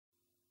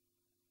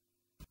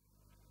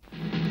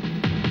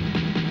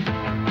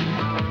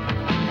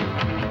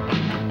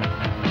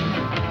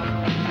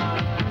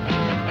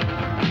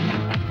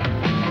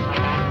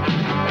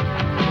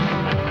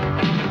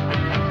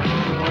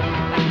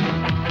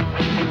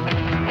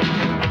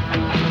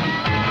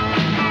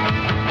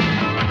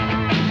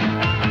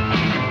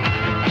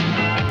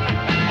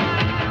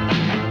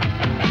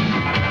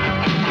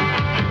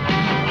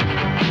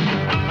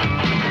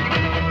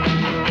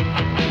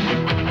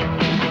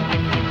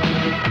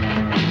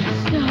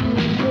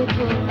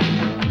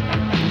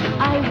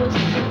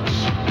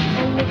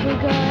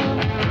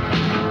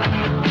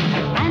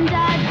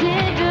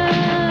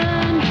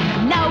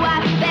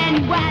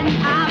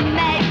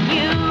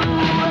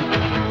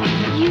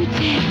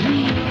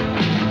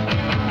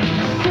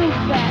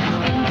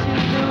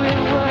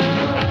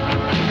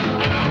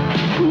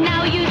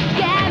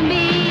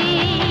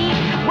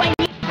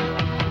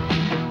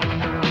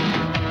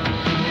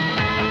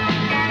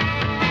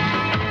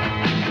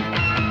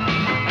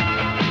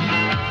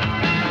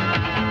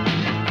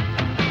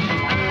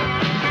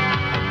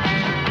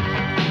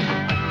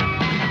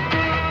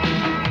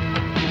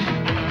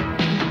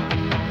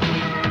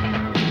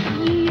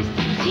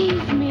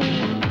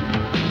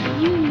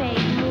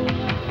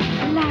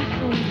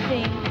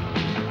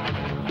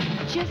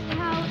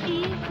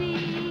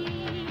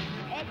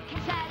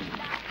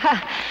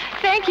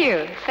Thank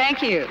you,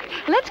 thank you.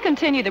 Let's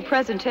continue the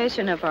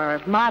presentation of our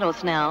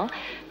models now.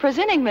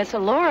 Presenting Miss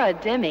Laura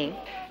Demi.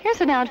 Here's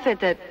an outfit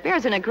that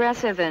bears an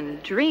aggressive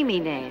and dreamy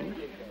name.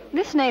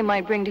 This name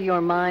might bring to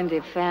your mind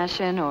the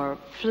fashion or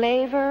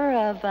flavor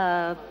of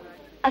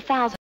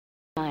 1,000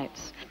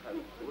 nights.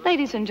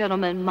 Ladies and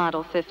gentlemen,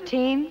 model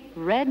 15,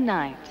 Red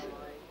Knight.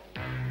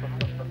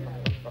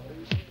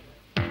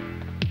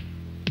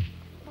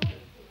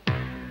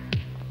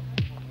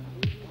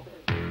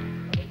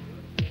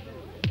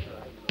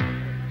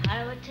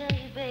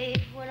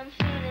 What I'm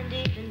feeling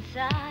deep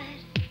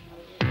inside.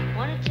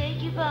 Wanna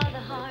take you by the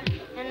heart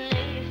and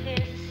lay your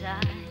fears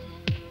aside.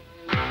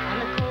 On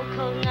the cold,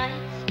 cold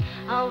nights,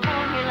 I'll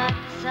warm you like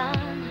the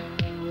sun.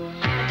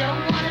 I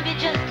don't wanna be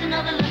just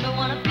another lover,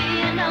 wanna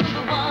be a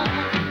number one.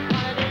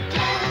 Wanna be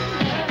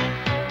tender,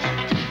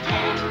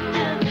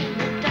 tender in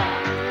the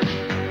dark.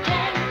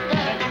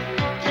 Tender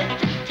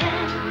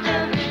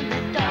in the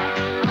dark.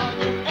 I'll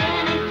do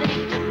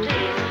anything to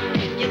please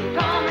if you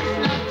promise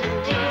not to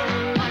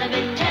tease. Wanna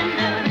be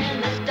tender in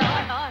the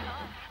dark.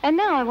 And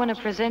now I want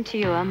to present to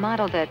you a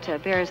model that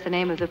bears the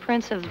name of the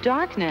Prince of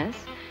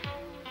Darkness,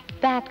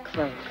 Bat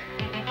Cloak.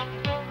 What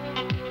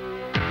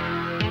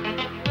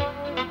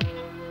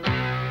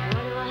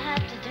do I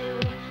have to do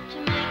to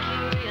make you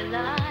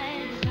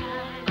realize?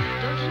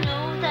 Don't you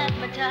know that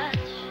my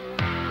touch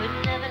could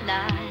never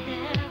lie?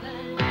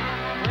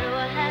 What do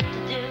I have to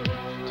do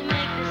to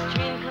make this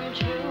dream come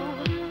true?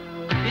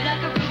 You're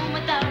like a room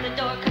without a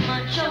door. Come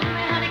on, show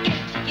me how to get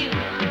to you.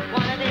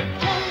 Wanna be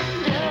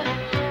tender,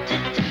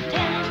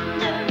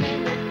 tender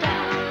in the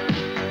dark.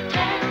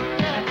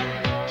 Tender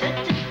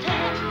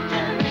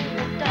in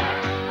the dark.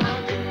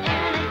 I'll do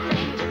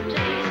anything to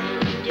please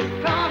if you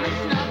promise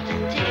not to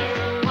tease.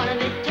 Wanna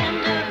be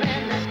tender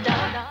in the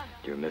dark.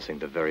 You're missing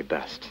the very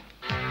best.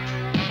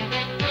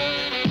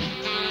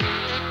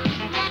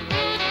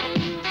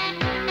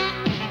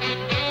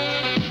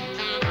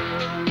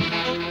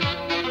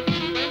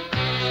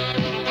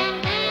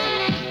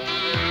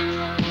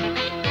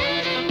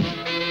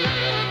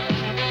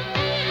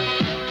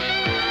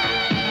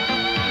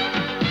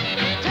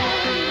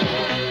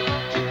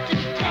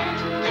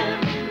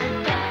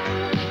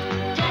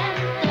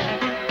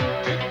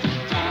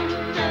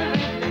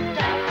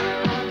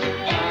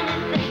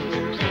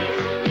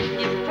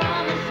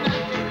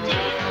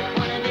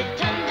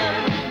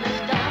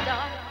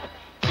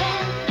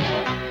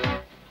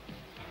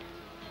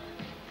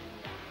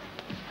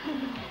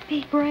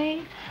 Be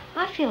brave.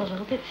 I feel a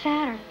little bit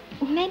fatter.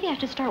 Maybe I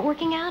should start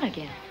working out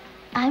again.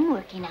 I'm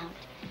working out.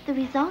 The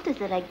result is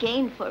that I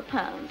gained 4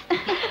 pounds.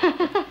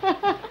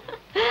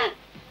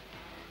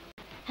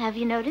 Have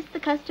you noticed the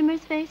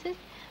customers' faces?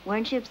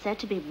 Weren't you upset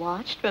to be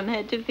watched from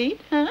head to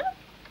feet, huh?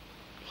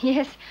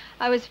 Yes,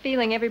 I was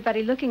feeling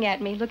everybody looking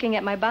at me, looking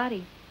at my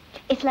body.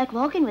 It's like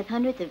walking with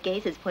hundreds of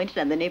gazes pointed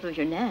on the nape of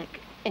your neck.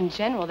 In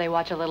general, they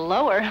watch a little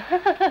lower.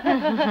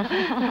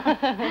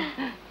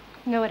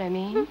 Know what I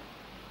mean?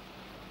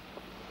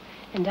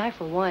 And I,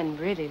 for one,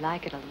 really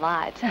like it a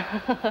lot.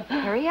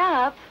 Hurry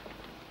up.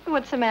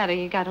 What's the matter?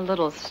 You got a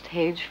little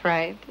stage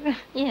fright?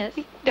 Yes.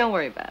 Don't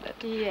worry about it.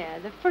 Yeah,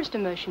 the first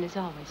emotion is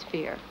always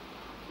fear.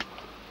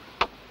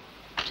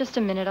 Just a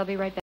minute, I'll be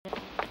right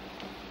back.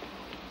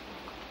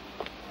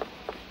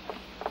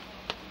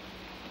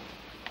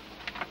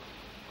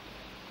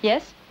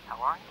 Yes?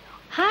 How are you?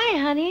 Hi,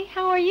 honey.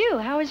 How are you?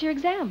 How was your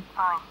exam?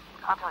 Fine.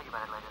 I'll tell you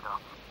about it later, though.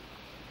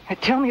 Hey,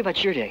 tell me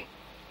about your day.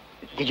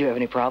 Did you have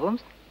any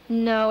problems?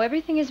 No,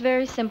 everything is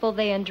very simple.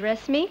 They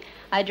undress me,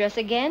 I dress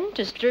again,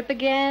 to strip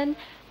again,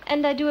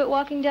 and I do it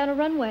walking down a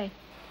runway.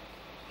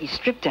 You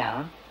strip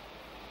down,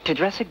 to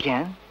dress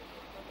again,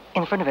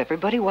 in front of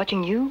everybody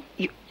watching you?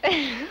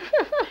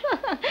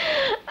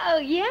 Oh,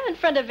 yeah, in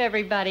front of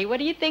everybody. What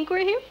do you think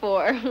we're here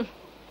for?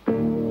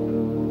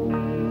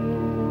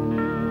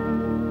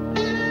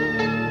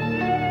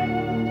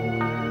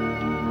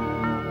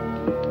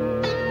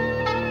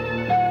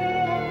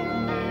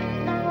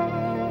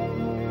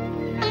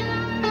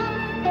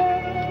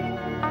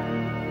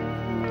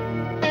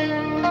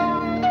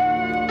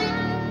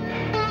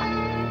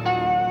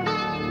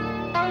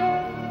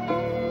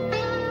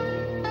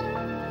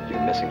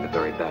 Missing the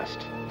very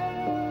best.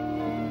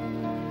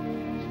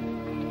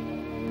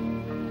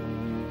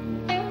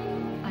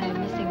 I am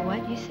missing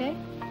what, you say?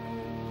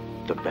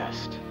 The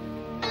best.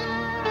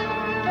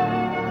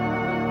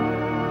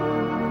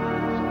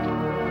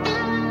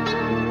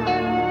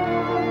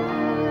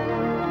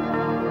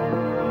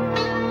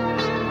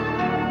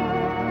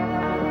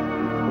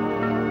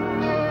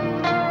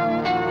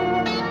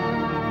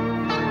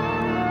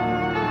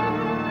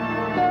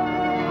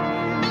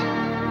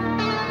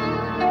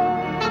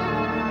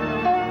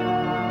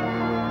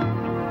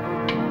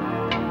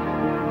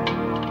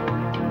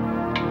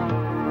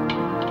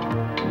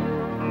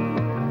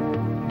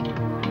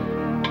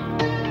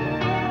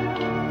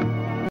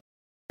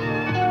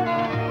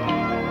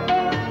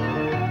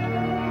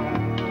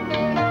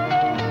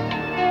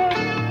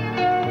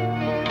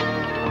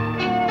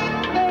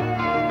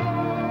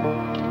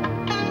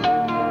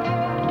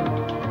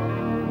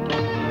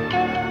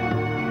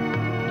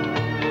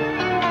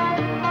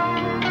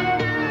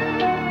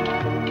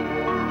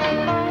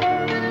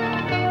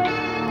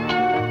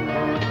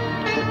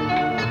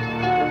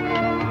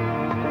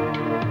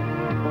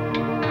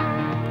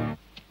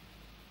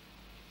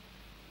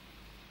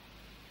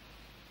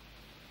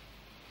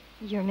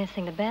 you're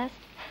missing the best,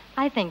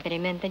 I think that he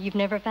meant that you've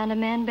never found a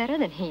man better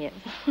than he is.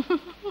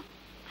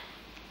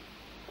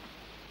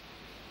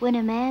 When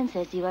a man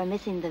says you are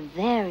missing the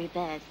very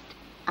best,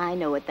 I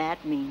know what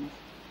that means.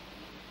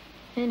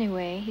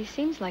 Anyway, he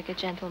seems like a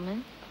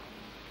gentleman,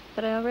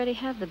 but I already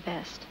have the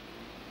best.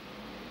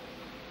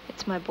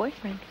 It's my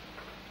boyfriend.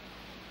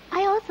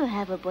 I also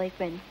have a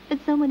boyfriend,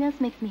 but someone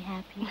else makes me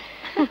happy.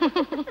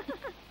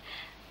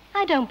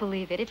 I don't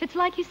believe it. If it's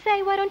like you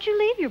say, why don't you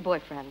leave your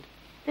boyfriend?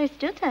 There's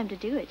still time to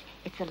do it.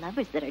 It's the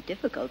lovers that are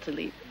difficult to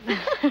leave.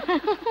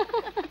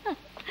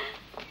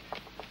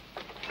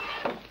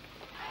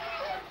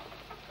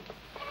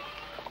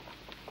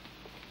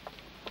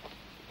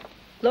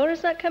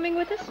 Laura's not coming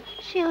with us?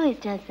 She always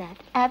does that.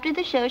 After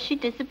the show, she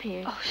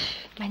disappears. Oh,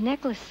 my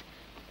necklace.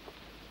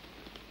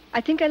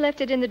 I think I left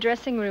it in the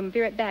dressing room.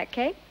 Be right back,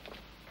 okay?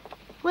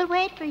 We'll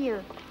wait for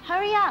you.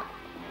 Hurry up.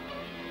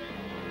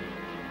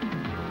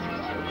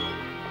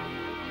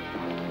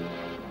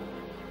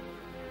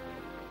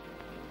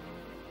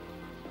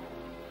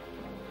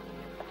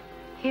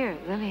 Here,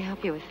 let me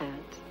help you with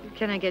that.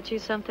 Can I get you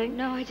something?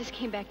 No, I just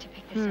came back to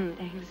pick this up.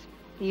 Thanks.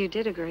 You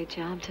did a great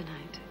job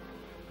tonight.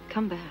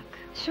 Come back.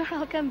 Sure,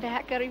 I'll come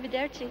back.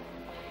 Arrivederci.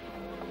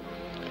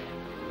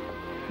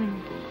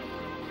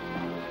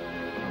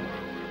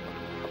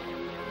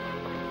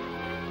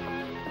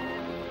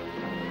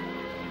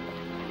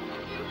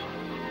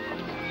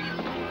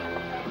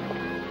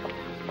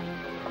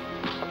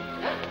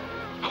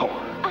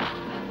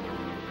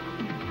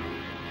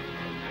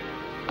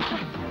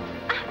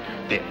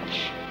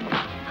 Bitch.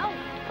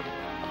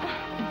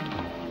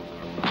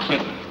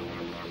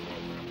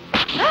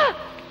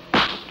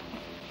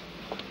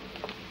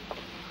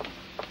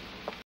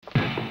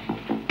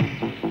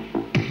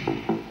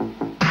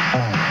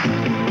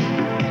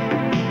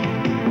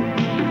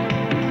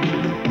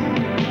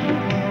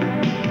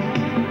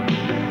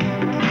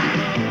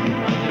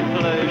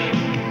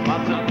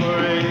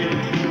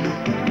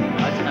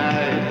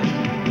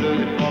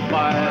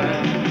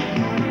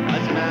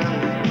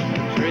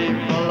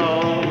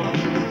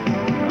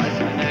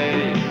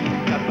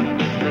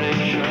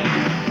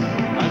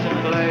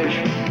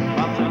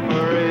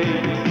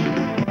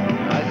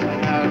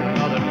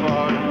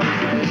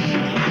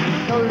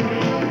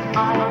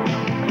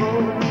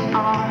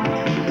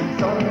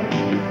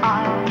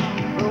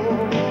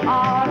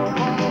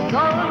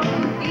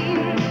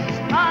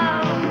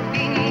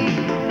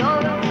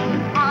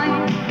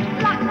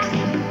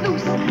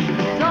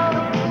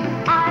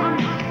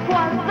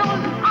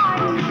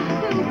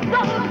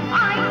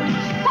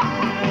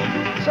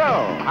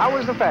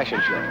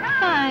 Fashion show.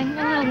 Fine.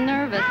 A little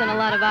nervous and a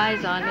lot of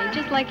eyes on me,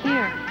 just like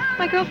here.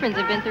 My girlfriends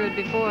have been through it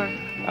before.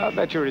 I'll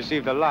bet you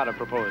received a lot of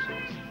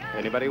proposals.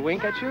 Anybody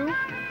wink at you?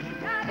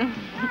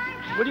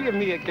 Would you give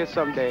me a kiss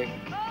someday?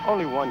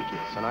 Only one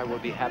kiss, and I will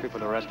be happy for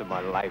the rest of my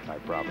life, I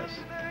promise.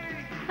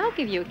 I'll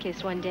give you a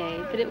kiss one day,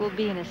 but it will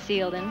be in a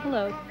sealed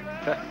envelope.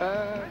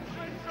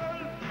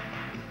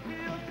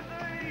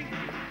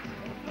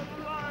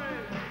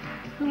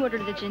 Who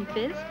ordered the gin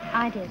fizz?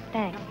 I did,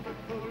 thanks.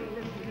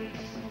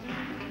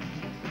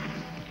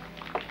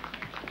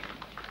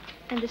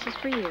 And this is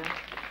for you.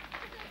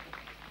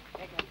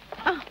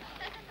 Oh.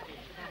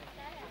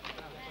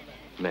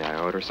 May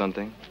I order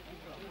something?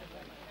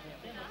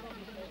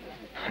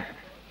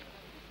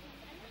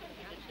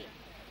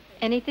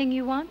 Anything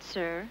you want,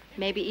 sir.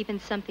 Maybe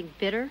even something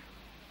bitter.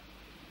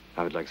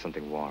 I would like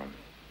something warm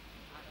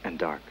and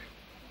dark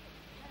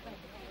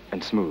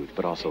and smooth,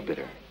 but also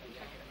bitter.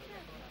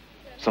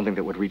 Something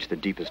that would reach the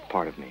deepest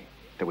part of me,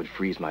 that would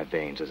freeze my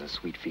veins as a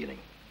sweet feeling.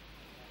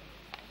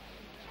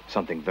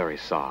 Something very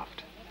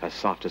soft. As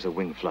soft as a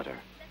wing flutter.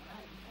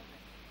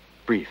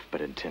 Brief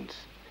but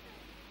intense.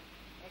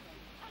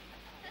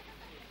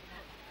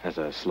 As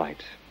a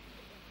slight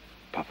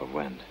puff of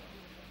wind.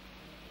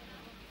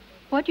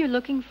 What you're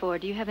looking for,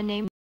 do you have a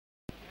name?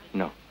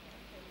 No.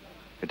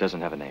 It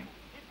doesn't have a name.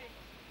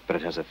 But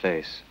it has a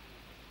face.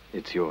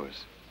 It's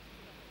yours.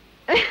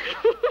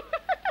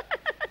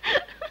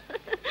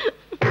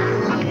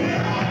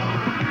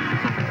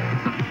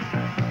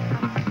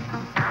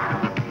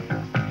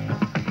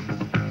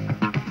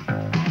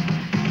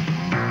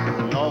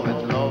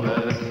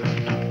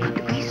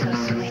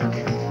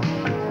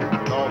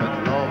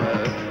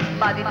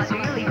 But it's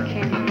really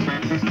killing.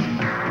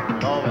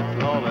 Love it.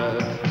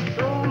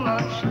 So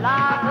much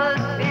love has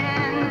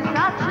been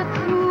such a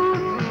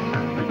truth.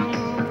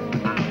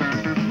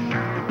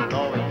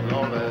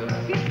 Love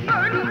it. It's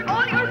burning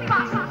all your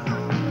past.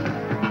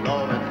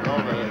 Love it.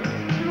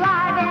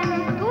 Driving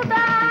to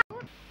the...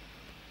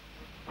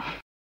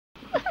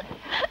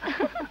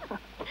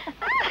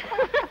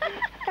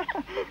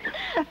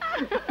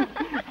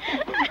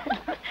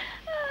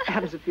 How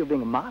does it feel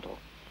being a model?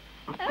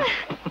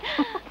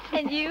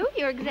 And you?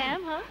 Your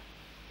exam, huh?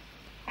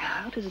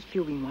 How does it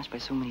feel being watched by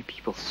so many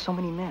people, so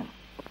many men?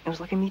 It was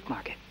like a meat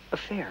market, a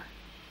fair.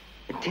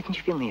 Didn't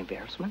you feel any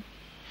embarrassment?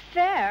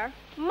 Fair?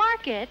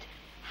 Market?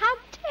 How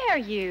dare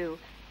you?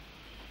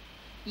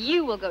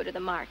 You will go to the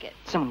market.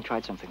 Someone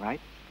tried something,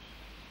 right?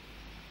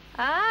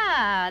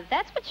 Ah,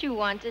 that's what you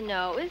want to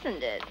know,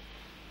 isn't it?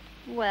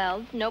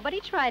 Well, nobody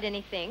tried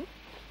anything.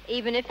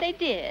 Even if they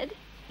did,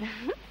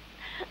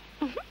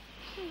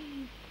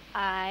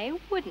 I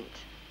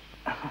wouldn't.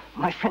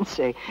 My friends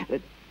say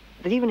that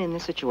even in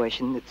this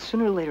situation, that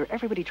sooner or later,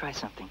 everybody tries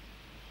something.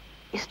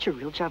 Isn't your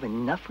real job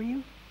enough for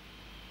you?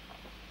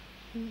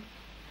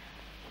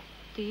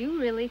 Do you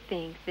really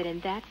think that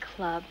in that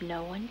club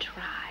no one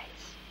tries?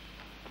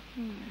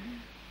 And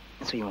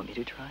so you want me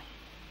to try?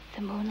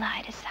 The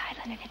moonlight is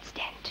silent and it's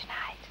dead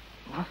tonight.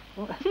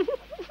 What?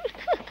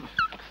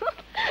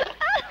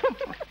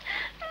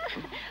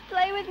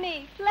 Play with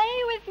me.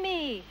 Play with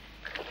me.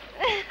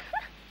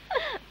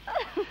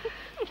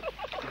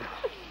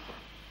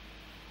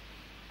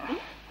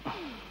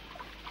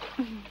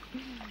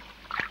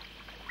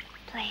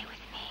 Play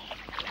with me.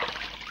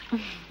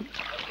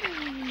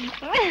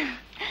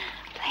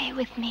 Play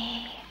with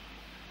me.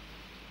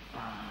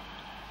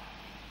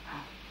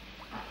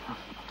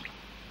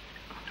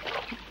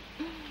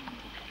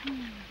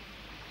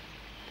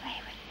 Play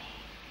with me.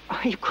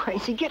 Are you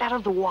crazy? Get out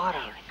of the water.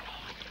 Play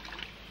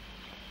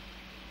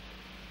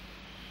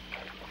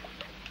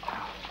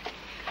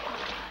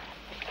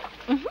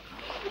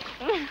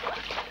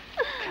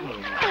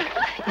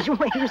with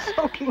me. You're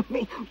soaking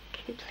me.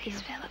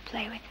 Please, Philip,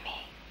 play with me.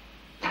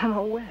 I'm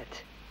all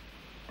wet.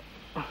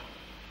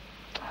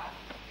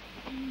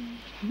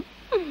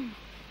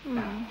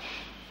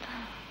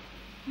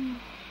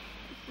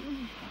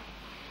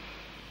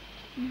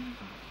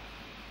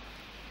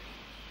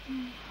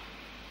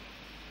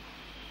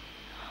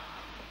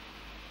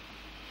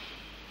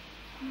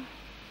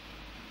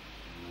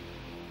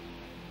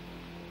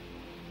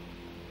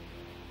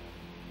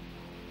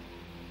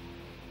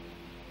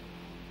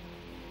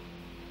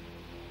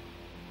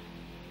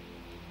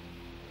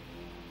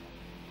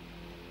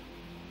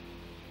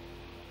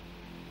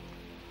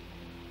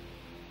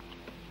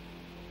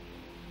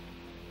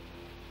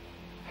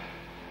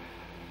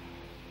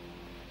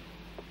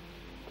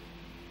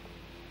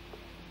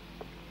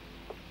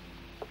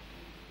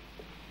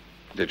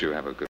 Did you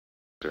have a good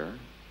dinner?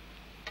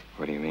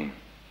 What do you mean?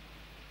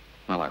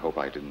 Well, I hope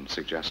I didn't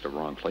suggest a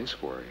wrong place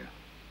for you.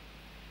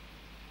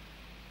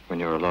 When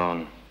you're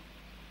alone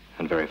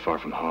and very far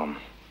from home,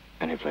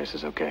 any place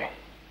is okay.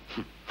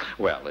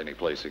 Well, any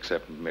place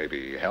except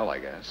maybe hell, I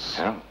guess.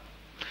 Hell?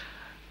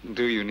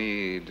 Do you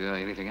need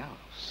anything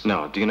else?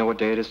 No. Do you know what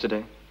day it is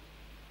today?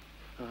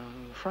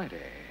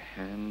 Friday.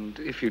 And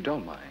if you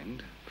don't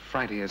mind,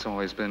 Friday has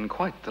always been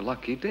quite the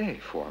lucky day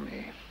for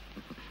me.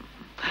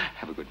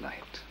 Have a good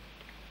night.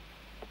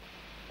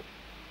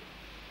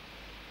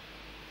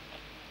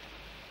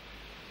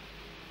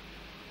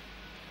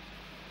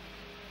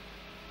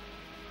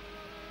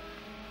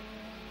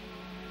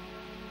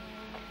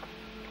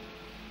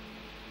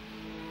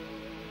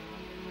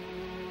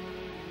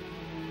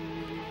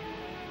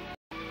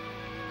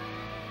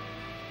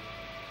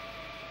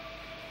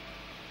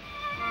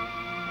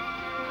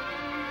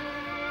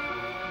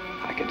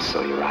 I could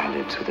sew your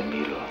eyelids with a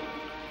needle,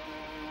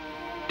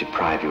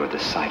 deprive you of the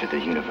sight of the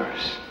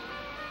universe.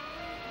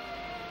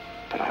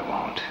 But I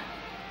won't.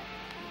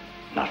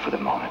 Not for the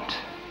moment.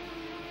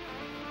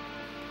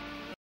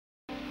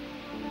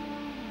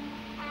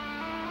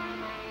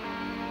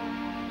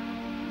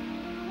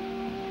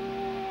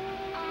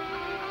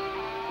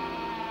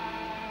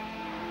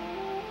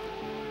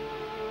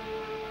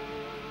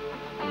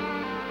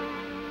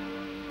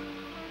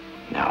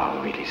 Now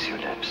I'll release your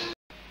lips.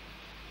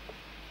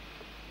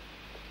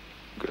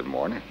 Good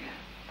morning.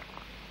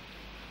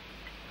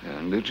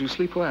 And did you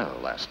sleep well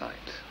last night?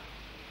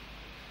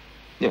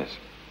 Yes.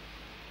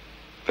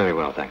 Very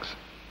well, thanks.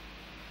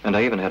 And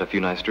I even had a few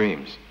nice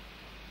dreams.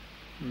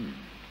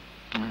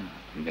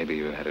 Maybe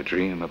you had a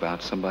dream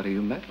about somebody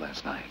you met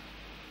last night.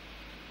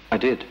 I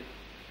did.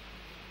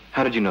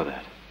 How did you know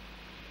that?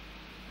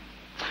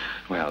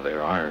 Well,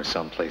 there are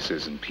some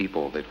places and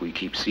people that we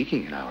keep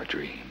seeking in our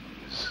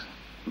dreams.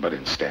 But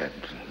instead,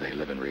 they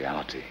live in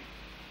reality.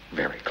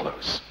 Very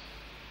close.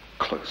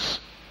 Close.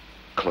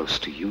 Close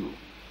to you.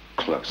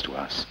 Close to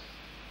us.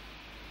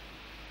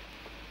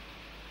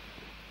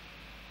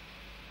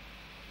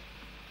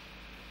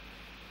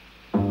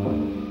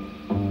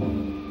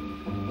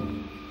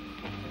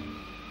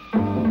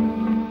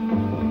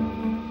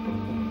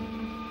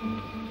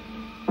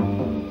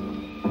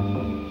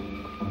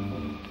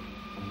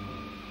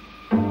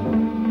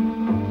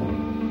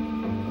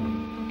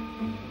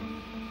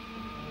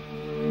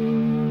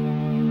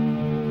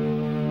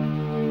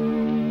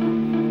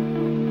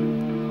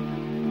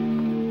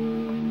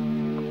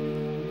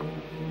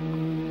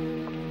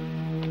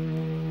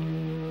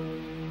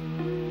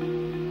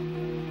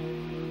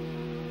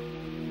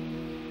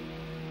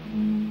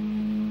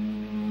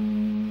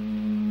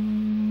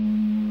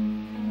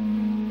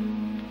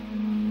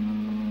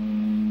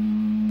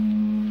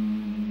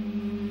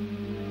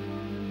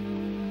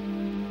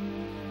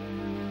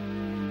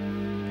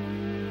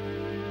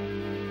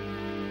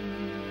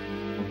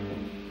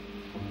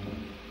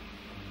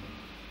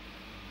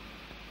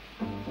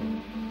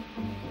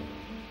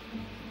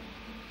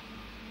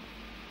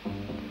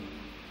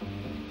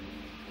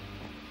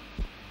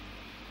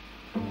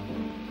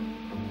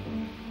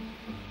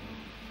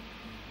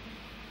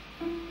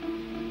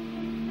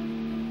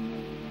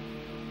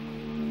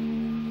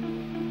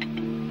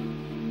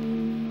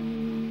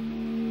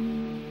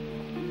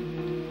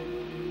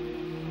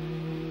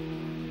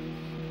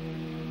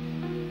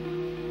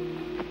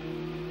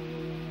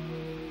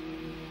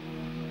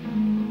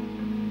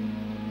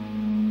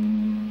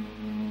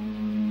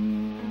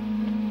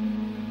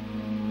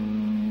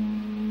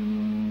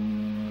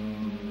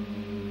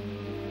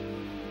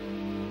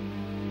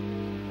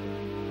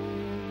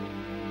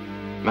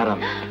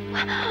 Madam.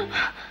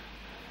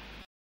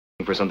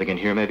 Looking for something in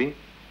here, maybe?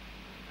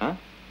 Huh?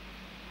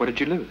 What did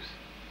you lose?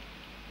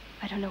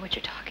 I don't know what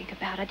you're talking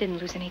about. I didn't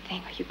lose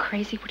anything. Are you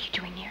crazy? What are you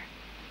doing here?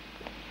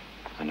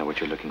 I know what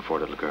you're looking for,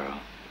 little girl.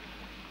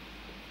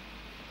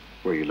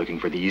 Were you looking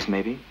for these,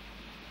 maybe?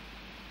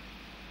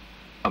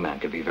 A man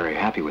could be very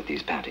happy with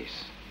these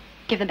panties.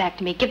 Give them back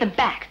to me. Give them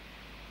back.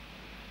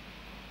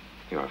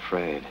 You're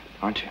afraid,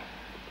 aren't you?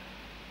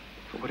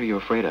 But what are you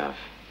afraid of?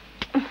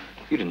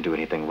 You didn't do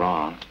anything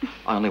wrong.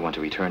 I only want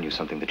to return you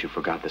something that you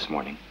forgot this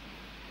morning.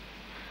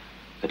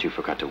 That you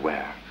forgot to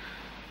wear.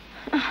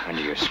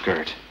 Under your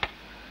skirt.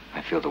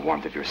 I feel the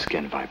warmth of your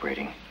skin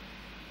vibrating.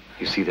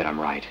 You see that I'm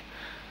right.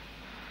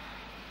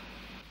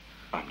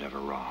 I'm never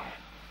wrong.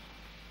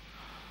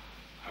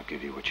 I'll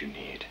give you what you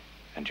need,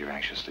 and you're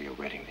anxiously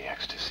awaiting the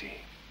ecstasy.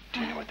 Do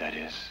you know what that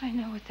is? I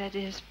know what that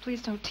is.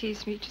 Please don't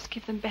tease me. Just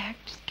give them back.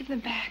 Just give them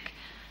back.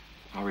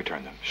 I'll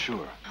return them,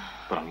 sure,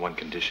 but on one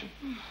condition.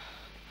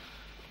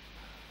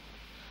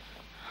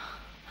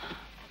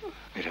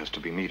 It has to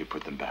be me to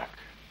put them back.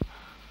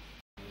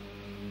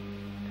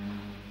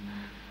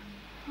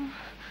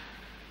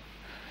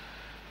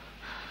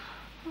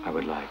 I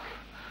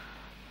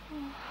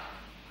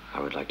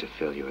would like to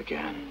fill you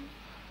again.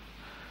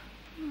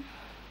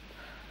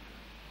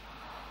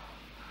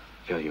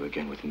 Fill you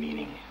again with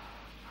meaning.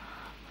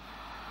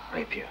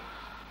 Rape you.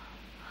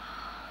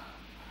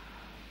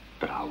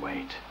 But I'll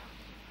wait.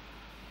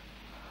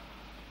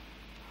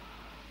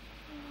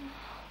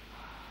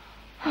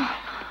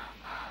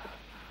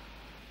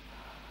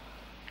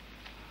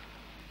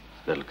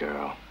 Little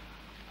girl,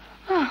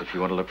 if you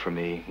want to look for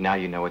me, now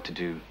you know what to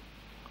do.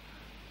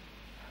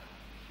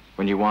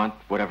 When you want,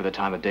 whatever the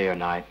time of day or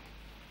night,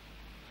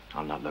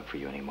 I'll not look for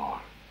you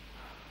anymore.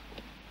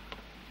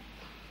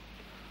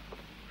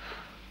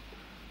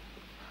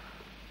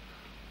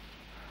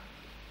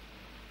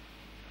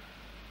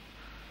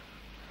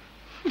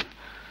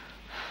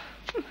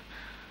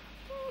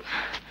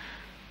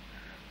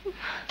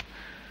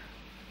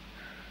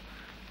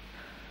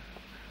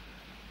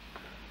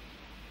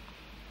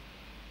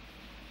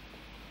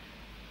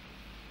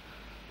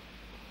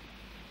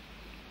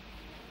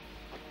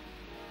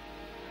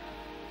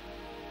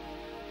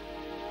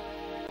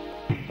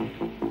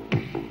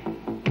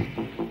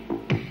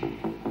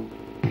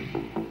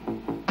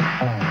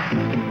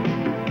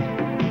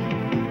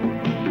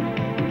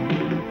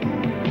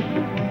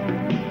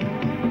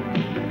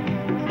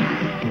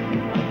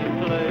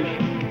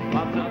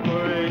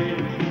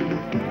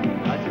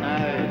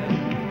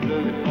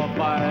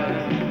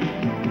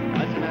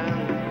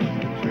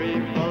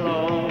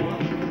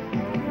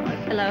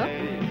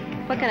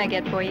 What can I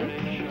get for you?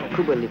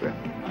 Cuba Libre.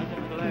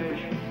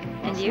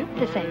 And you?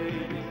 The same.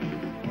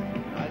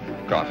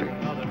 Coffee.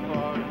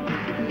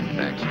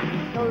 Thanks.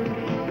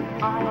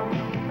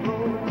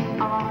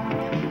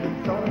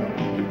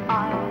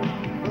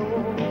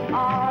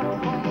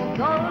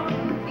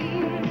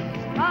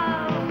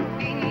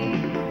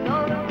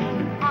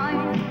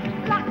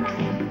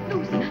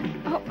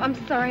 Oh,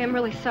 I'm sorry. I'm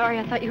really sorry.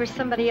 I thought you were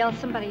somebody else,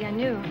 somebody I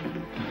knew.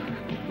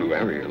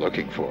 Whoever you're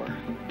looking for.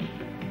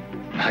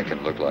 I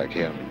can look like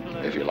him,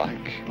 if you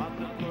like.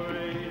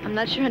 I'm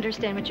not sure I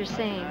understand what you're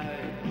saying.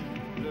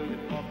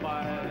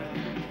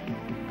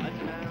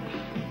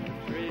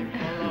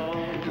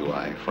 Do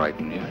I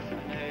frighten you?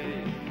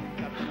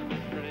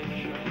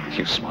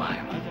 You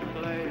smile.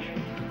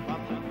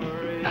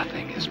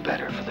 Nothing is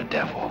better for the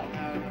devil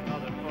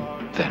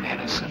than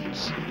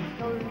innocence.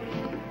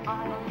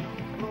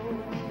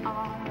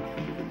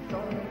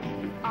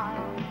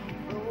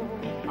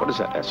 What does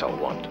that SO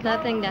want?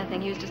 Nothing,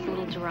 nothing. He was just a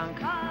little drunk.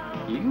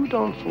 You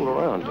don't fool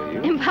around, do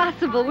you?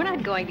 Impossible. We're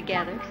not going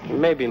together.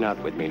 Maybe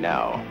not with me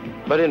now,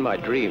 but in my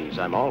dreams,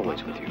 I'm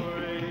always with you.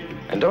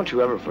 And don't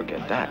you ever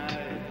forget that,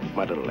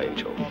 my little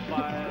angel.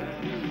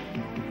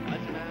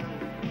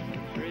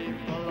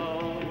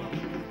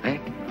 Hey,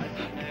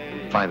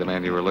 find the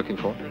man you were looking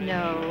for?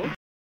 No.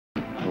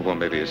 Well,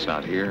 maybe it's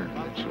not here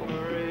that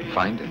you'll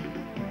find him.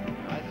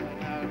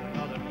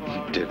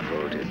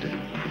 Devoted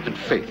and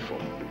faithful.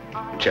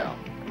 Ciao.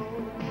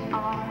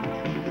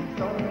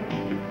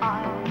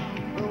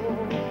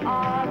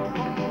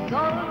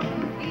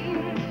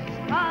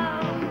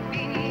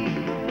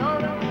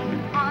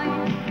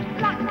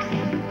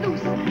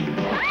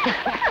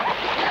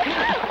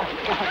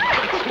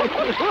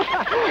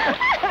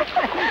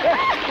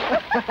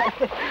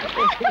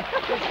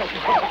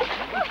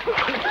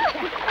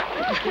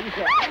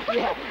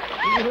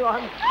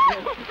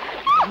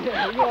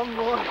 Yeah, you want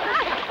more?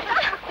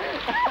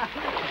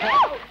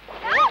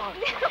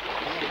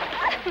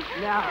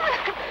 Now.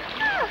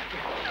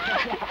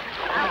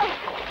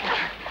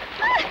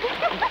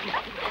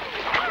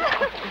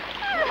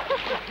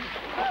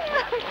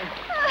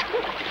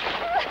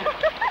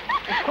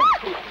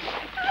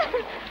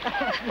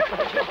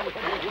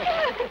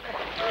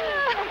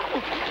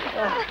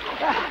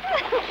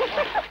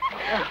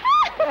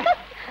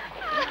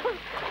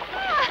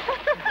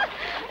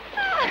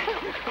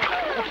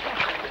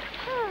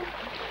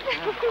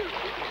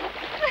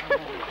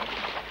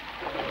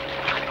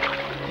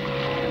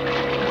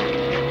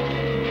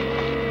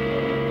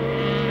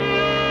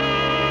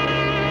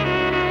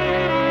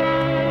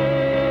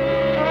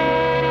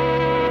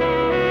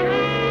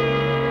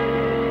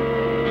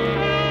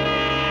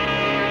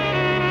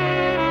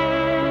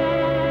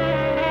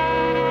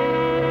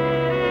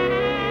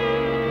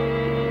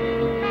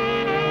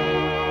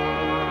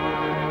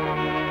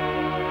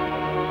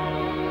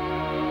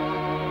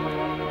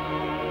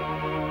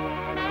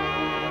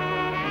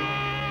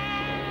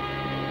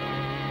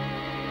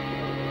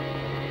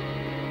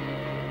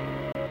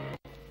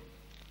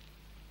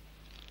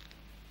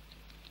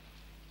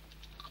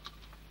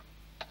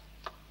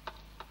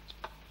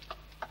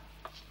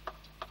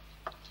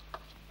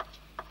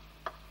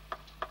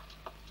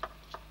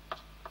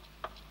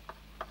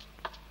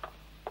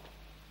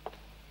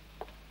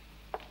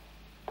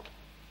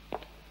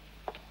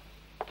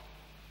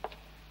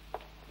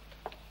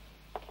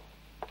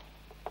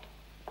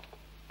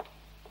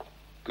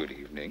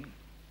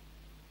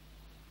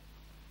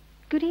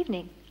 Good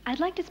evening. I'd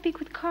like to speak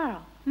with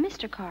Carl,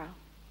 Mr. Carl.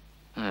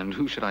 And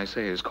who should I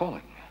say is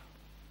calling?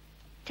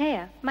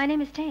 Taya. My name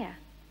is Taya.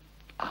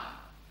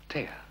 Ah,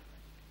 Taya.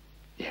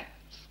 Yes.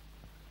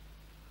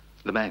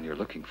 The man you're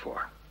looking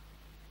for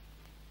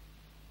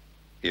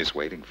is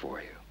waiting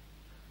for you.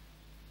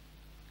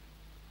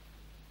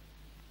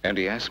 And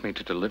he asked me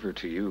to deliver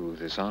to you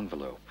this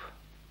envelope.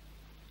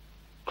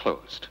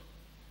 Closed.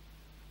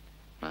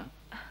 Huh?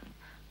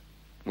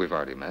 We've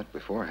already met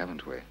before,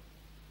 haven't we?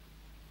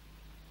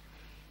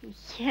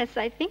 Yes,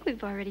 I think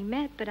we've already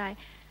met, but I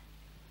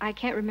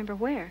can't remember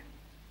where.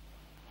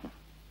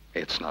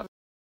 It's not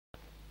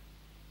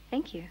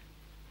Thank you.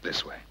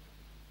 this way.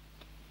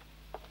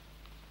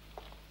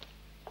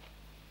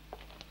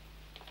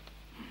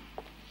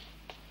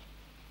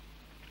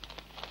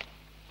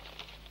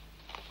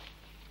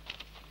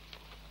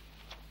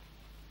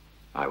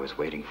 I was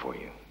waiting for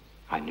you.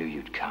 I knew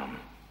you'd come.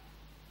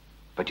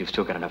 But you've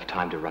still got enough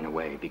time to run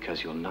away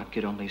because you'll not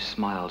get only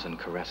smiles and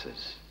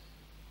caresses.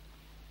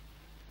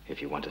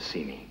 If you want to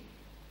see me,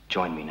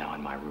 join me now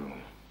in my room.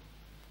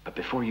 But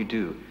before you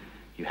do,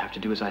 you have to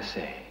do as I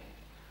say.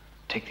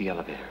 Take the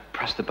elevator,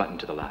 press the button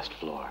to the last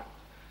floor.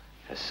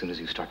 As soon as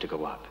you start to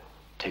go up,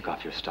 take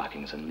off your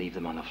stockings and leave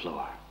them on the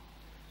floor.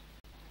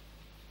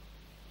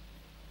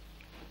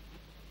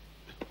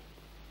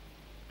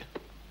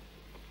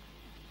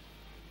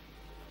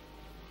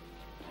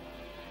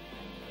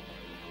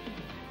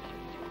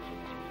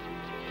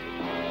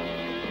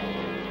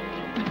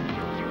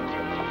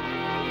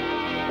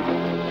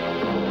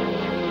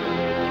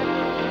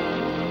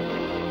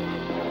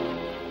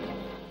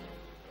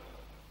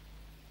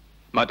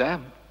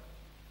 Madame.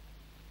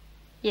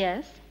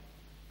 Yes?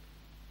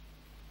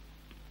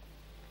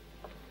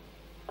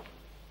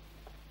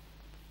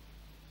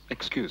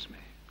 Excuse me.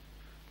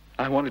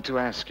 I wanted to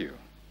ask you,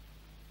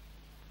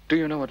 do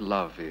you know what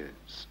love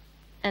is?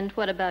 And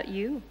what about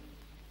you?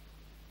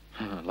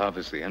 Love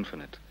is the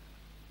infinite.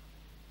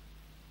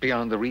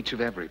 Beyond the reach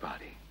of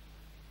everybody.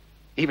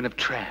 Even of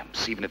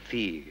tramps, even of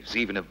thieves,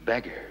 even of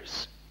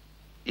beggars,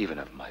 even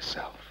of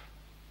myself.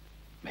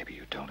 Maybe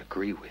you don't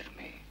agree with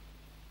me.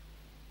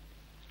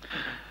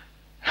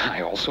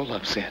 I also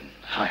love sin.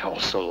 I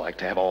also like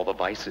to have all the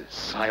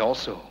vices. I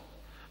also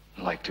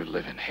like to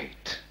live in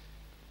hate.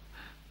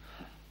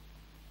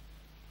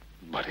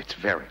 But it's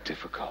very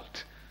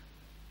difficult.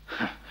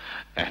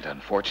 And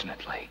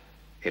unfortunately,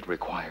 it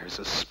requires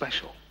a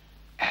special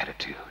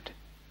attitude.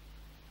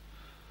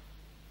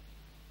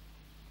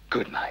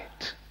 Good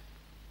night.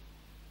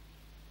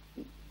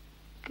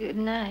 Good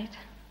night.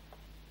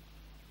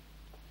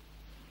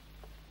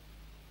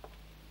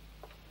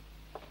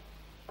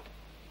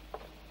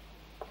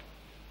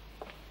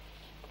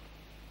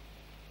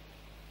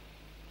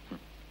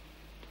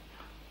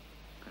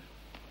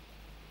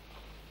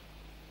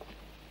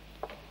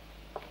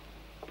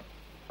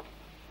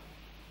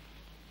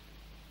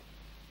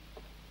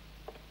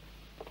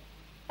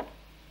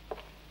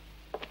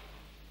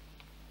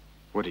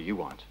 What do you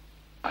want?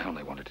 I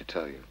only wanted to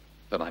tell you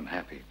that I'm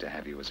happy to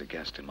have you as a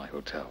guest in my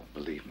hotel,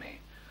 believe me.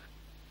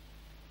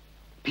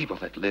 People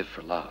that live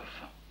for love,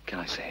 can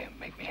I say,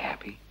 make me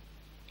happy?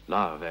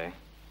 Love, eh?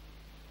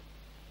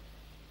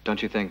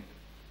 Don't you think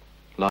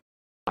love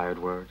is a tired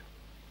word?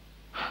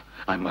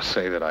 I must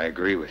say that I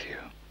agree with you.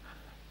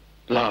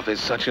 Love is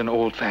such an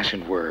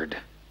old-fashioned word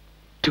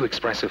to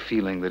express a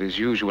feeling that is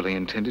usually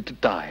intended to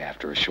die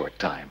after a short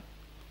time.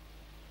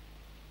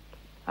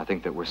 I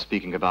think that we're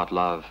speaking about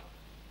love.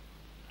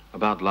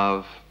 About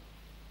love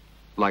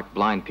like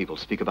blind people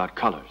speak about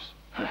colors.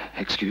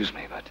 Excuse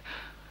me, but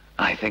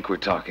I think we're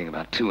talking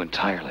about two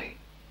entirely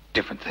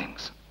different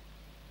things.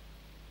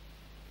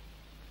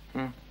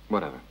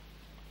 Whatever.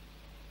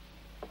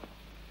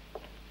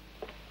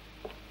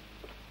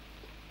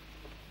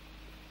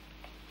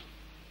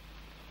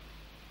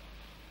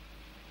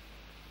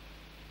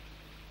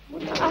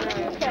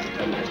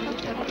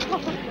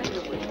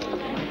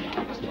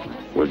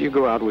 Will you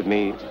go out with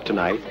me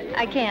tonight?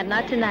 I can't,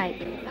 not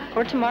tonight.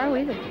 Or tomorrow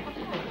either.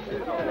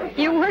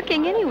 You're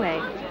working anyway.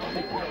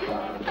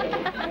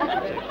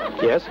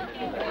 Yes?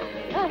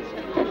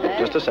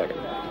 Just a second.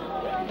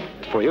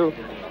 For you.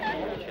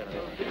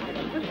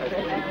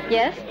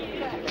 Yes?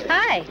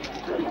 Hi.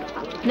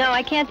 No,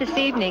 I can't this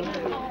evening.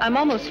 I'm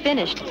almost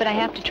finished, but I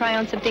have to try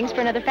on some things for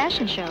another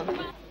fashion show.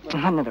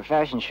 Another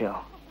fashion show?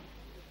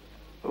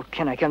 Well,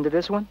 can I come to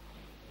this one?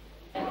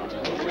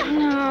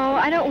 No,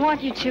 I don't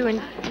want you to,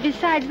 and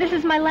besides, this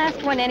is my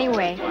last one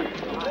anyway.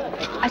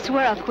 I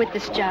swear I'll quit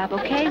this job,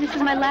 okay? This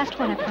is my last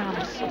one, I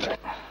promise.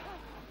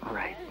 All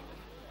right.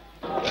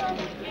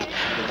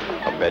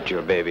 I'll bet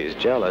your baby is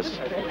jealous.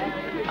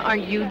 Are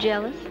you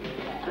jealous?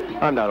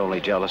 I'm not only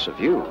jealous of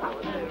you,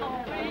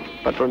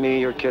 but for me,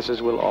 your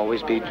kisses will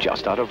always be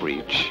just out of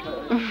reach.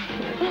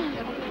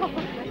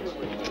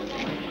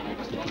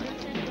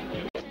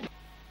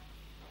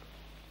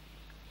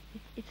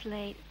 It's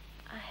late.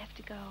 I have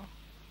to go.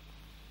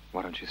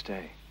 Why don't you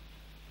stay?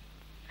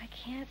 I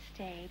can't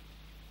stay,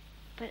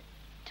 but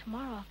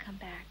tomorrow I'll come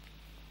back.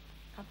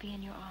 I'll be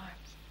in your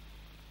arms.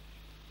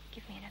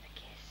 Give me another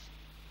kiss.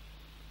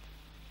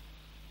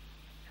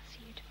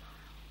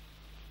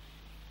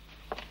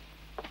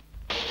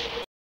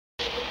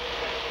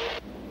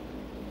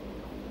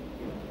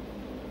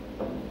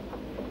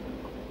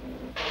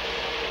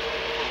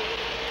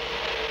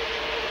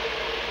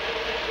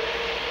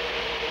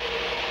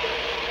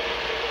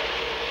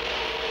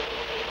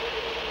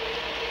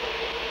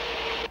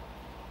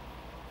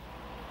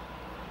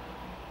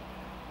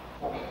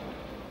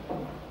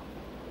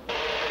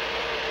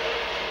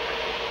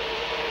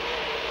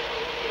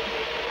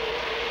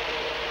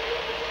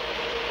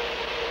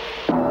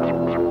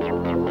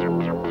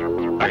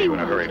 do you in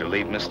a want? hurry to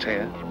leave, Miss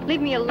Taya? Leave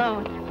me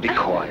alone. Be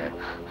quiet.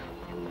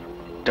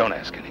 Don't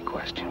ask any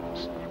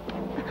questions.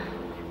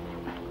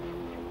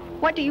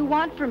 What do you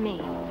want from me?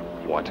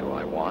 What do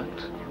I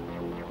want?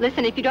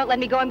 Listen, if you don't let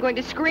me go, I'm going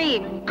to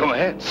scream. Go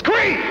ahead,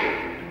 scream!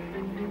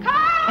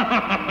 Carl!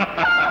 Carl,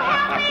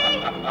 help me!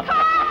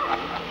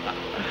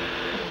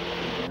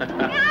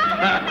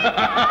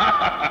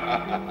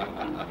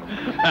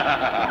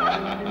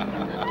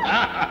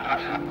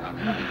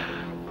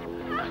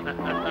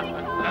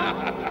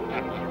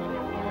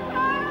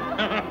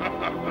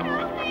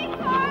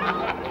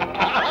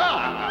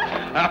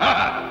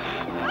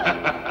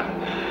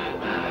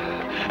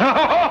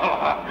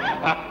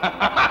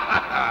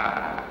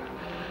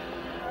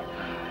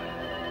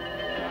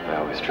 I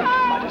always dreamt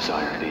of my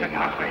desire being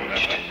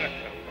outraged,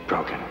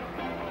 broken,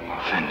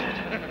 offended.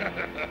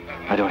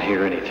 I don't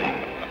hear anything.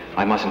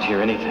 I mustn't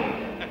hear anything.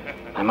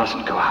 I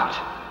mustn't go out.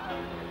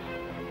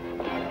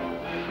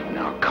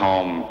 Now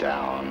calm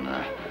down.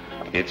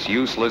 It's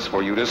useless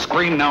for you to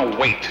scream. Now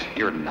wait.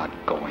 You're not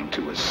going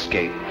to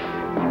escape.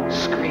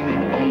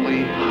 Screaming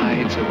only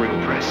hides a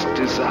repressed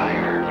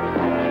desire.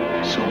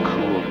 So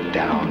cool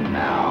down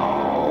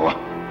now.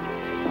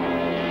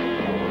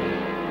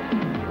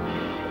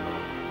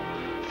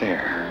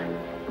 There.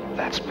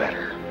 That's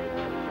better.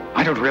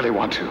 I don't really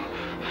want to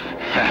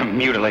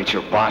mutilate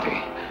your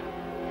body.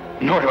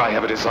 Nor do I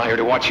have a desire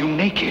to watch you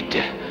naked,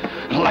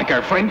 like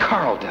our friend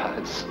Carl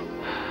does.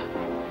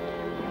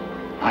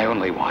 I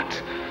only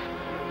want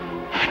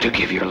to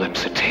give your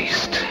lips a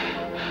taste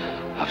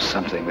of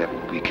something that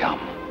will become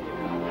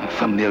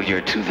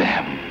familiar to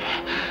them.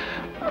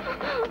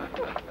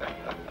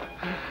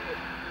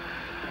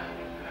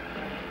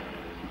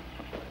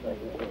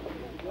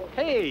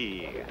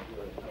 Hey!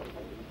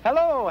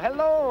 Hello,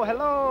 hello,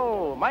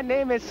 hello! My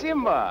name is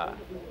Simba.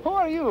 Who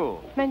are you?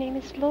 My name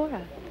is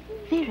Laura.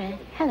 Vera,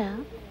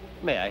 hello.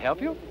 May I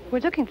help you? We're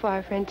looking for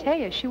our friend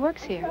Taya. She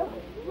works here.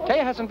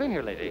 Taya hasn't been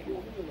here lately.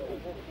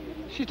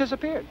 She's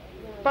disappeared.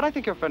 But I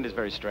think your friend is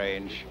very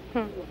strange.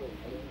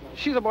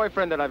 She's a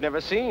boyfriend that I've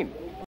never seen.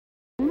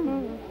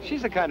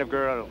 She's the kind of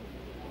girl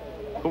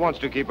who wants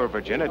to keep her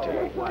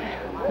virginity.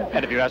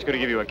 And if you ask her to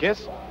give you a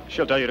kiss,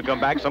 she'll tell you to come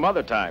back some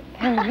other time.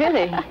 Oh,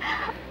 really?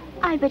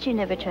 I bet you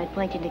never tried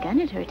pointing the gun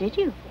at her, did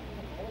you?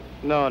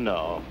 No,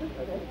 no.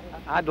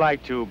 I'd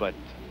like to, but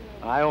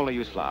I only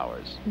use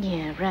flowers.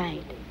 Yeah,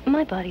 right.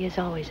 My body is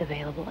always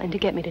available, and to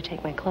get me to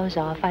take my clothes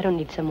off, I don't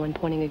need someone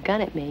pointing a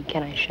gun at me.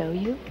 Can I show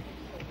you?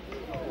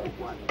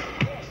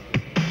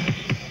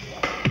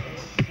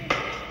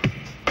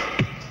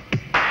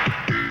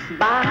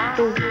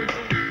 Batu,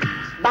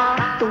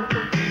 batu,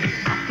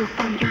 have you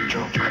found your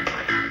joke?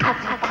 Have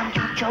you found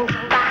your joke?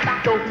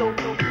 Batu,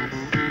 batu,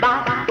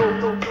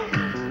 batu.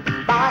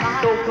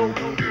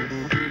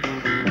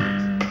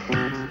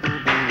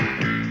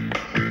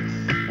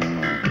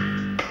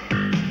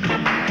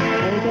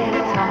 Baby,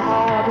 it's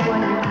hard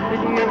when you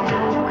feel your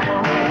joke.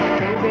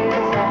 Baby,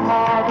 it's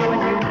hard when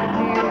you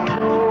feel your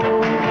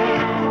joke.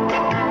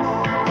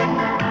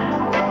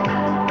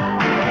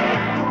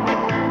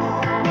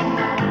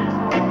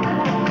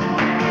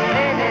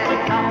 Baby,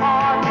 it's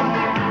hard when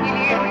you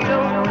feel your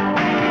joke.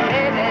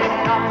 Baby,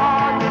 it's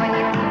hard when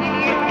you feel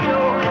your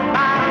joke.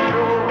 Batu,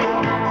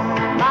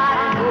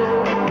 batu,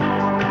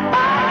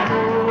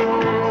 batu.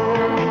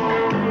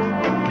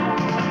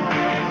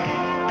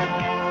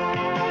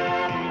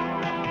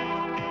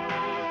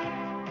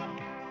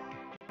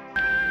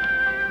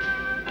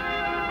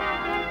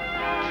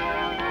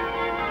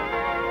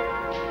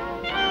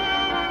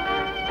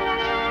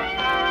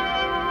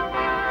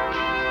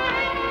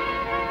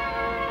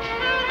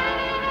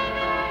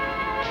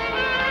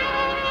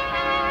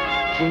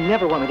 You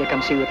never want me to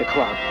come see you at the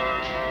club.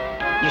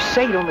 You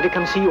say you don't want me to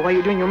come see you while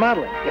you're doing your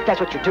modeling, if that's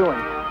what you're doing.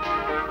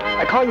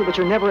 I call you, but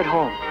you're never at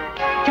home.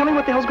 Tell me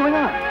what the hell's going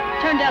on.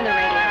 Turn down the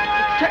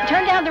radio.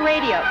 Turn down the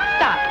radio.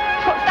 Stop.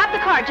 Stop the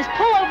car. Just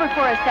pull over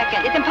for a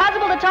second. It's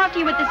impossible to talk to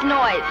you with this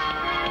noise.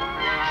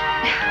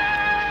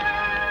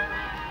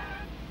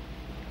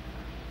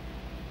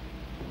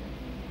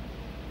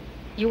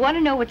 You want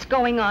to know what's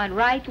going on,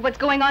 right? What's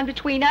going on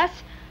between us?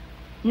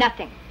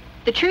 Nothing.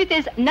 The truth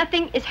is,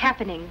 nothing is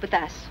happening with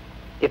us.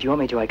 If you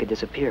want me to, I could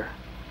disappear.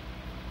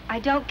 I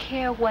don't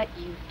care what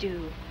you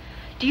do.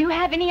 Do you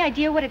have any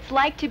idea what it's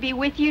like to be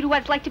with you, what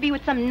it's like to be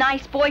with some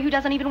nice boy who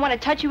doesn't even want to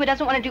touch you, who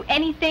doesn't want to do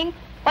anything?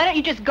 Why don't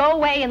you just go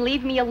away and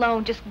leave me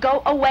alone? Just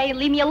go away and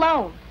leave me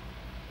alone.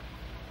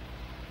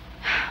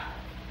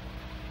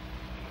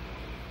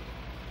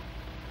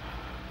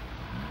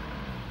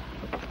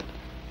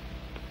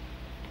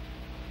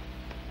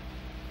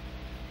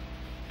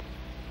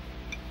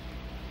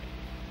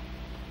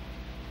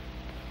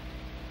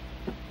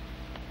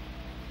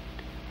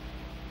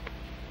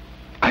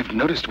 I've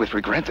noticed with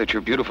regret that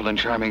your beautiful and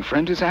charming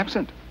friend is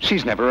absent.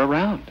 She's never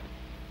around.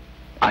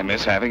 I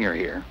miss having her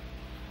here.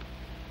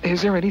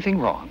 Is there anything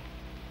wrong?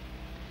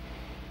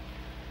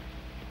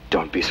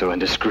 Don't be so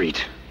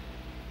indiscreet.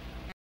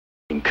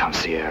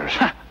 Concierge.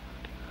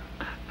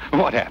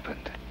 What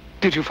happened?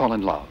 Did you fall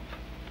in love?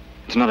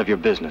 It's none of your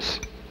business.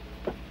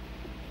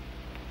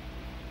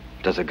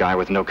 Does a guy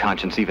with no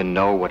conscience even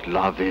know what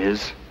love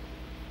is?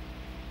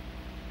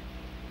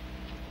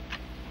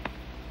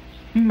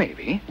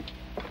 Maybe.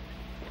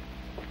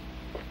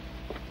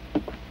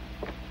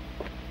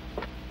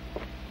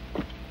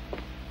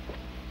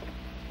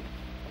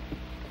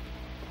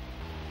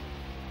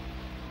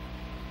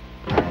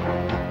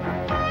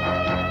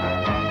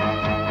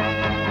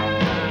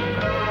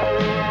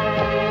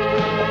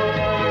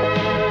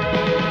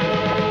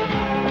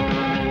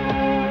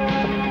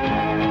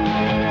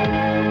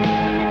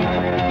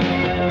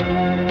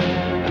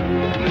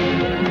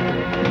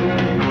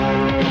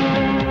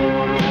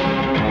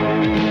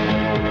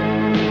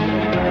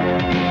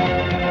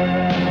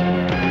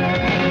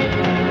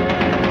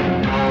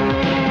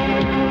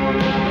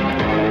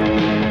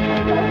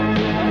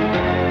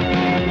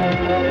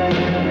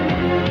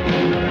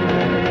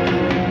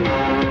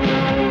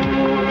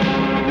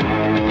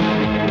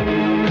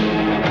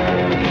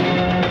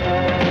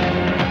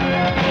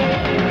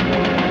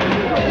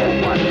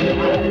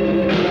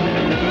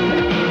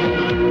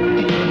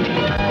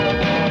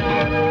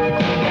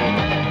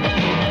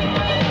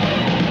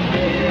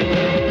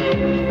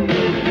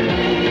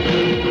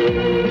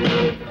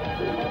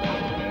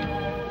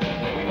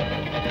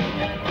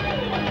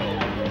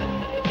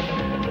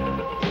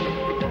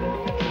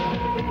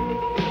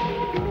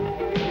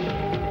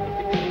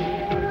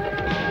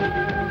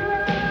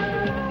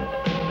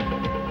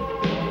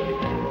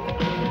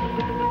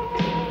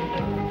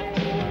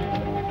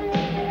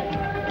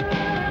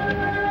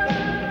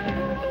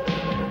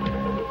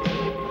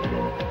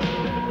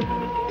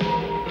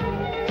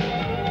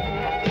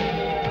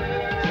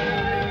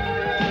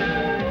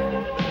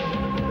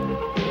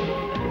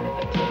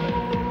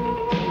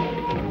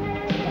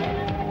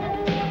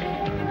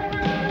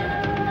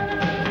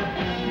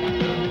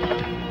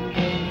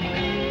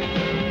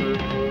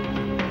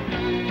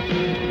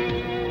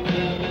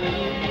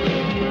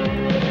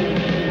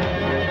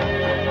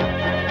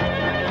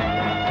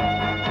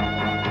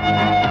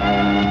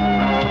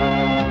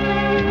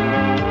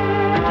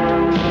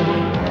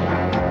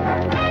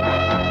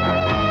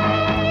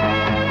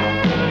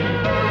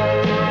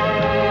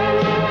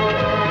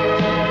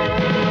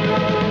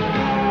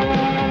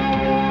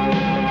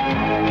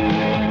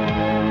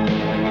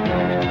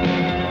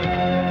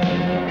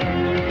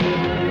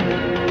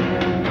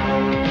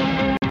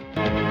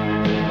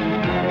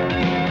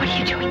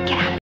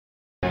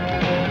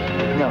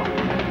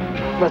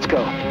 Let's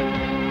go.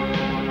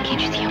 Can't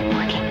you see I'm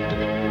working?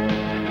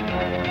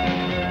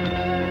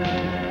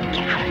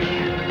 Get out of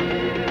here.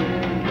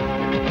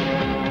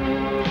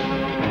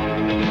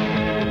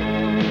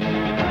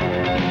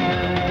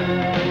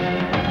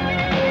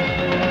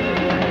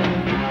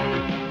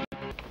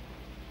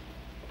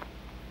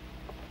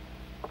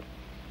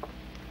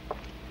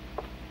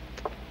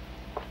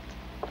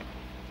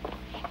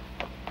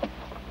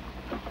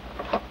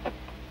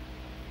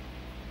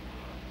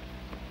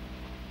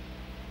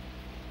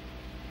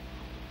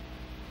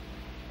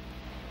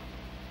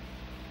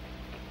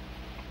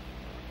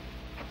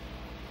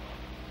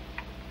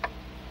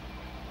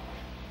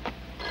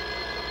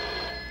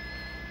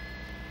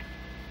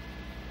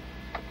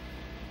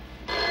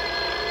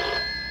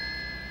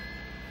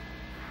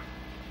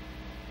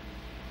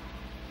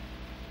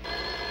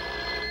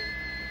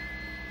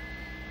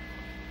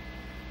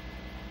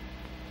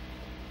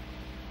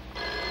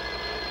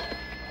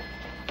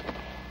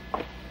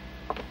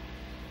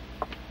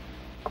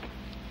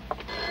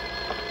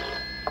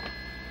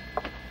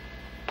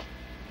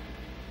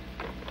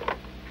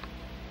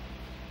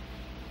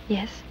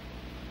 Yes.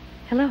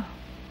 Hello.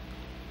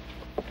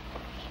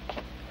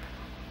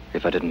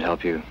 If I didn't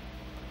help you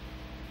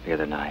the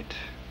other night,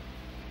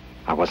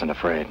 I wasn't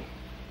afraid.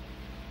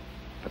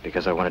 But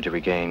because I wanted to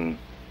regain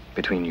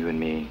between you and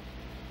me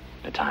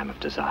the time of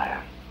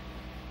desire.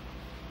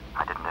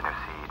 I didn't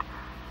intercede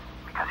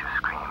because your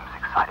screams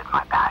excited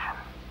my passion.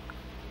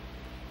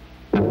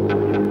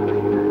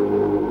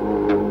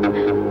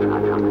 I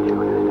felt that you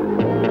understood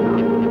it.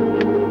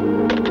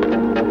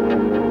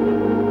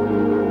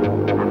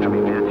 Answer me,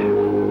 bitch.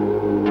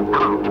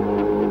 Hello?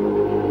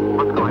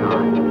 What's going on?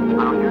 I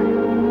don't hear you.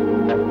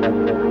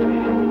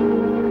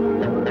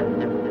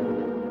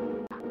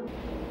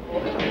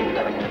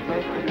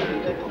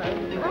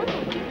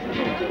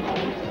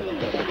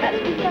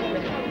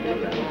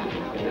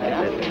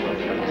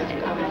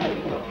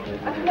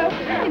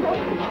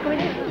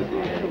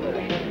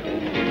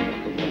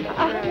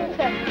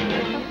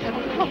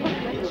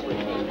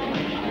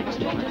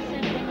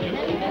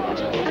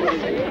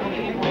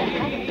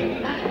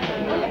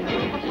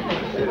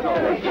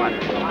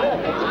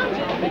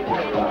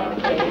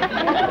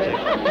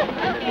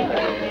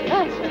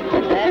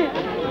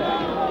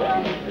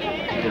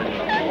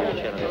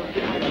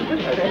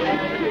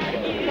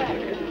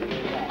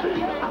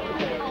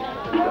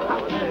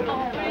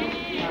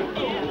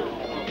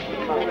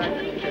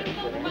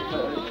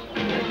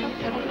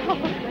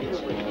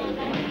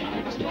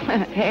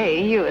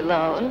 Hey, you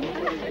alone?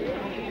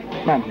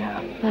 Not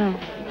now. Oh.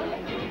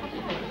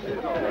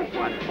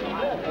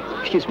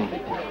 Excuse me.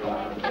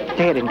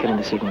 Daya didn't come in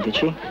this evening, did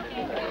she?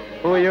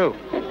 Who are you?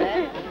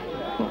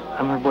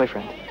 I'm her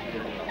boyfriend.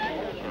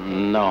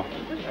 No,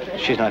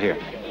 she's not here.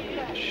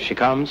 She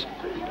comes,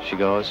 she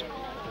goes,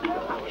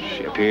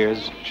 she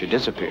appears, she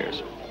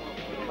disappears.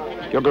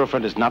 Your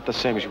girlfriend is not the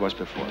same as she was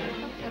before.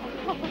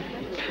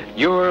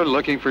 You're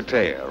looking for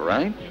Taya,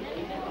 right?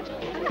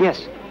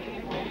 Yes.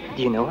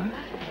 Do you know her?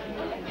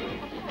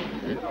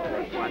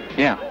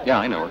 Yeah,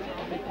 I know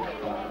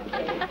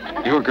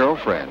her. Your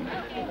girlfriend,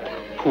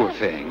 poor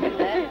thing,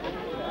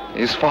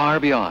 is far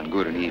beyond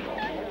good and evil.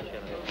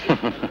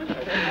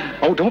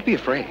 Oh, don't be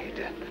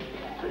afraid.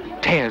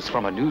 Taya's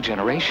from a new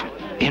generation,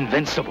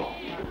 invincible.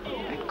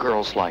 And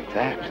girls like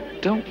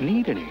that don't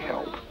need any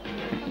help.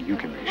 You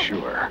can be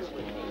sure.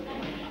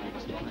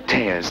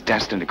 Taya's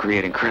destined to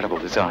create incredible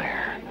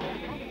desire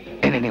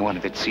in anyone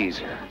that sees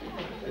her.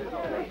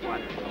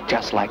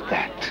 Just like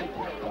that.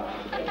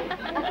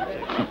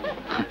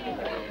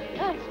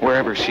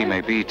 Wherever she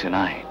may be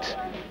tonight,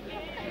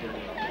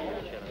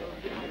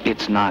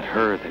 it's not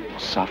her that will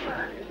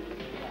suffer,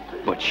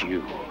 but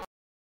you.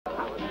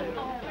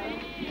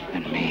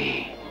 And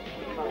me.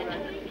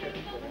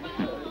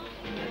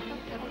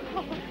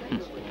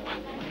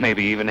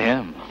 Maybe even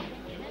him.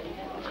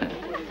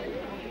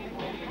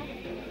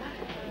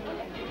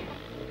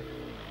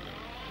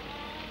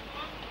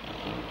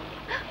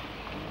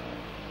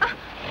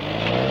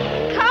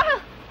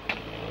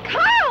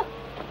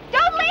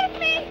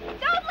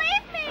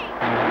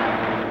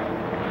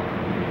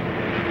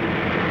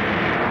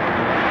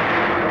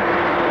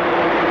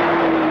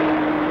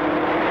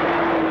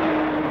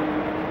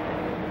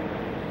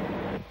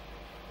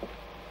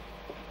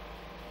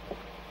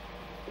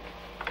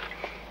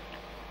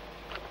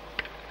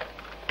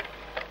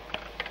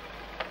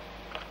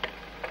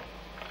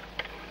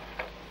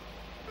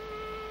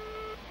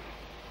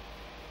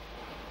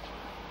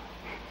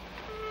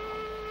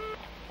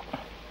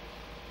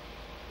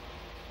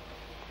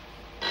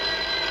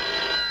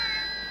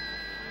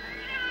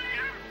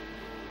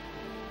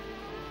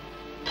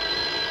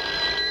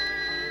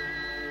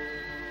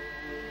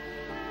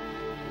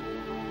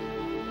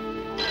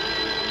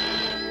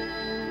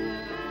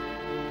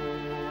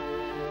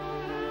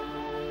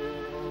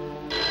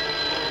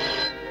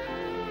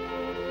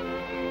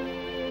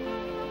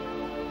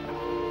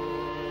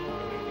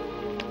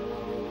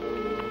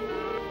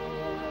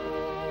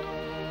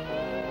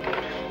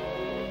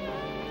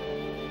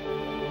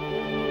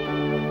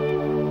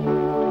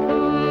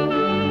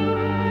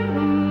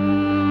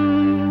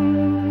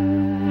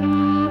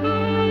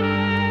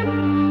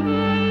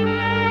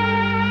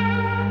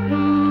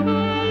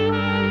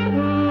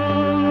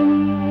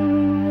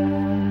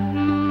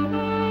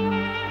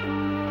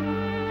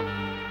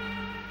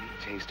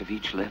 Of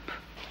each lip.